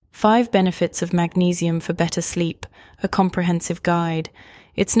5 Benefits of Magnesium for Better Sleep, a comprehensive guide.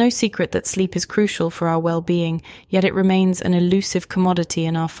 It's no secret that sleep is crucial for our well-being, yet it remains an elusive commodity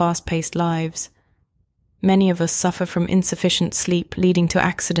in our fast-paced lives. Many of us suffer from insufficient sleep, leading to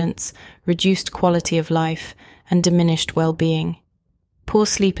accidents, reduced quality of life, and diminished well-being. Poor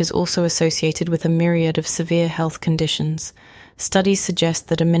sleep is also associated with a myriad of severe health conditions. Studies suggest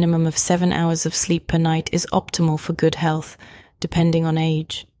that a minimum of 7 hours of sleep per night is optimal for good health, depending on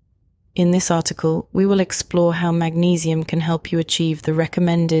age. In this article, we will explore how magnesium can help you achieve the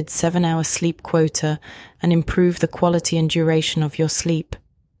recommended 7-hour sleep quota and improve the quality and duration of your sleep.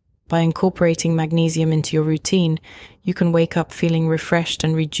 By incorporating magnesium into your routine, you can wake up feeling refreshed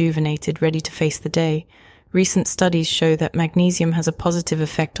and rejuvenated, ready to face the day. Recent studies show that magnesium has a positive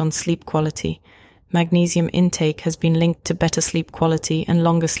effect on sleep quality. Magnesium intake has been linked to better sleep quality and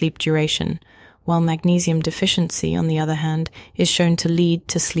longer sleep duration, while magnesium deficiency, on the other hand, is shown to lead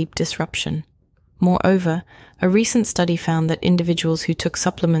to sleep disruption. Moreover, a recent study found that individuals who took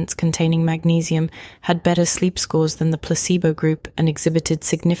supplements containing magnesium had better sleep scores than the placebo group and exhibited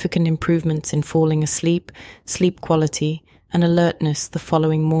significant improvements in falling asleep, sleep quality, and alertness the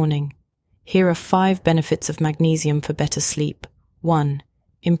following morning. Here are 5 benefits of magnesium for better sleep. 1.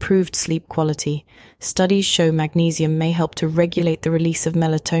 Improved sleep quality. Studies show magnesium may help to regulate the release of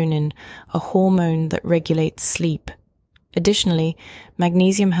melatonin, a hormone that regulates sleep. Additionally,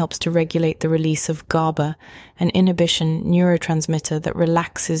 magnesium helps to regulate the release of GABA, an inhibition neurotransmitter that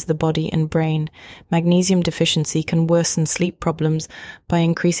relaxes the body and brain. Magnesium deficiency can worsen sleep problems by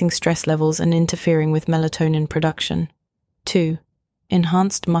increasing stress levels and interfering with melatonin production. 2.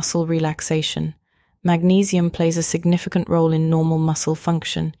 Enhanced muscle relaxation. Magnesium plays a significant role in normal muscle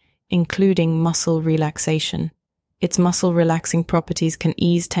function, including muscle relaxation. Its muscle-relaxing properties can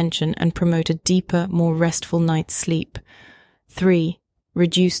ease tension and promote a deeper, more restful night's sleep. 3.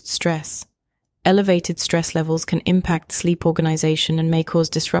 Reduced stress. Elevated stress levels can impact sleep organization and may cause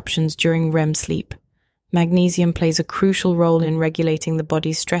disruptions during REM sleep. Magnesium plays a crucial role in regulating the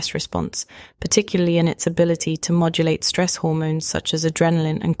body's stress response, particularly in its ability to modulate stress hormones such as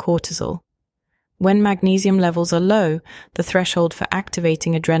adrenaline and cortisol. When magnesium levels are low, the threshold for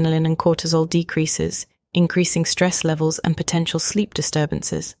activating adrenaline and cortisol decreases, increasing stress levels and potential sleep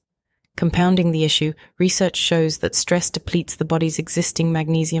disturbances. Compounding the issue, research shows that stress depletes the body's existing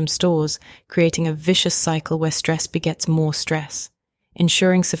magnesium stores, creating a vicious cycle where stress begets more stress.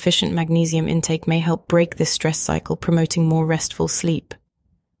 Ensuring sufficient magnesium intake may help break this stress cycle, promoting more restful sleep.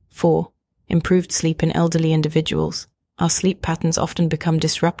 4. Improved sleep in elderly individuals. Our sleep patterns often become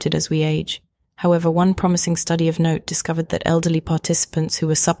disrupted as we age. However, one promising study of note discovered that elderly participants who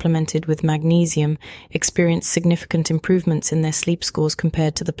were supplemented with magnesium experienced significant improvements in their sleep scores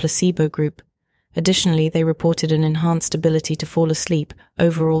compared to the placebo group. Additionally, they reported an enhanced ability to fall asleep,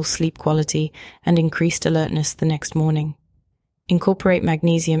 overall sleep quality, and increased alertness the next morning. Incorporate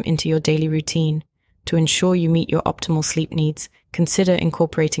magnesium into your daily routine. To ensure you meet your optimal sleep needs, consider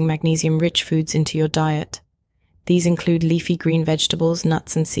incorporating magnesium-rich foods into your diet. These include leafy green vegetables,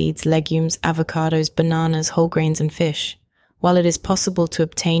 nuts and seeds, legumes, avocados, bananas, whole grains, and fish. While it is possible to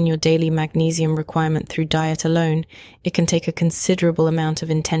obtain your daily magnesium requirement through diet alone, it can take a considerable amount of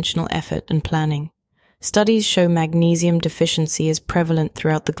intentional effort and planning. Studies show magnesium deficiency is prevalent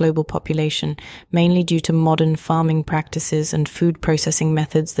throughout the global population, mainly due to modern farming practices and food processing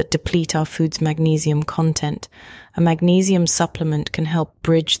methods that deplete our food's magnesium content. A magnesium supplement can help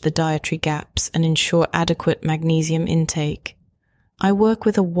bridge the dietary gaps and ensure adequate magnesium intake. I work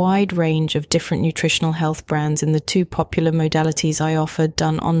with a wide range of different nutritional health brands in the 2 popular modalities I offer,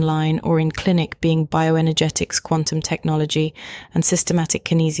 done online or in clinic, being bioenergetics, quantum technology, and systematic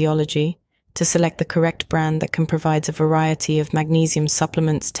kinesiology. To select the correct brand that can provide a variety of magnesium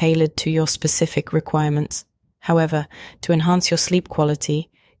supplements tailored to your specific requirements. However, to enhance your sleep quality,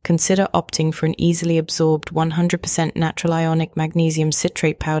 consider opting for an easily absorbed 100% natural ionic magnesium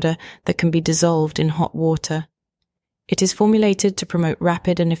citrate powder that can be dissolved in hot water. It is formulated to promote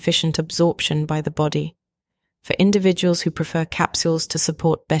rapid and efficient absorption by the body. For individuals who prefer capsules to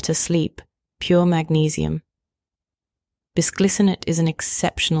support better sleep, pure magnesium. Bisglycinate is an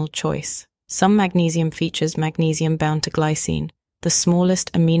exceptional choice. Some magnesium features magnesium bound to glycine, the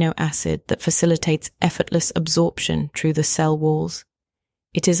smallest amino acid that facilitates effortless absorption through the cell walls.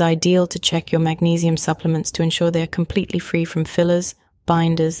 It is ideal to check your magnesium supplements to ensure they are completely free from fillers,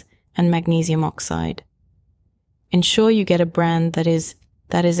 binders, and magnesium oxide. Ensure you get a brand that is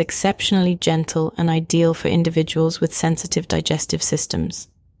exceptionally gentle and ideal for individuals with sensitive digestive systems.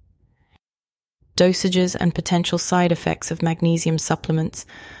 Dosages and potential side effects of magnesium supplements.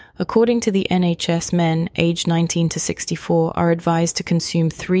 According to the NHS, men aged 19 to 64 are advised to consume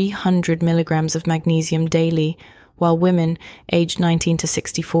 300 milligrams of magnesium daily, while women aged 19 to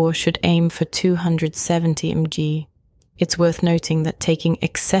 64 should aim for 270 mg. It's worth noting that taking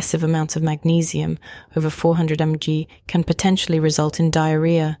excessive amounts of magnesium, over 400 mg, can potentially result in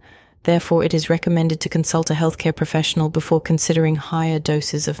diarrhea. Therefore, it is recommended to consult a healthcare professional before considering higher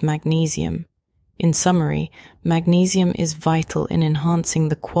doses of magnesium. In summary, magnesium is vital in enhancing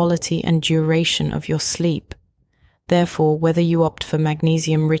the quality and duration of your sleep. Therefore, whether you opt for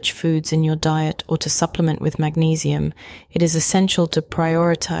magnesium-rich foods in your diet or to supplement with magnesium, it is essential to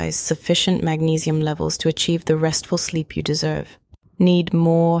prioritize sufficient magnesium levels to achieve the restful sleep you deserve. Need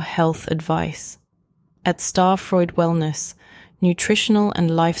more health advice? At Starfreud Wellness, nutritional and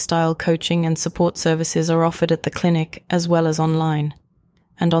lifestyle coaching and support services are offered at the clinic as well as online.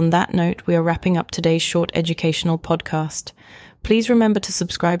 And on that note, we are wrapping up today's short educational podcast. Please remember to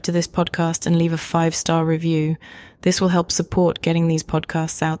subscribe to this podcast and leave a 5-star review. This will help support getting these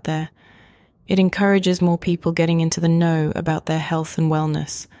podcasts out there. It encourages more people getting into the know about their health and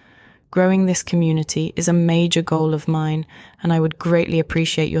wellness. Growing this community is a major goal of mine, and I would greatly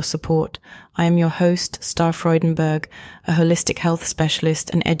appreciate your support. I am your host, Star Freudenberg, a holistic health specialist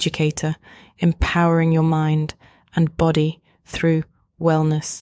and educator, empowering your mind and body through wellness.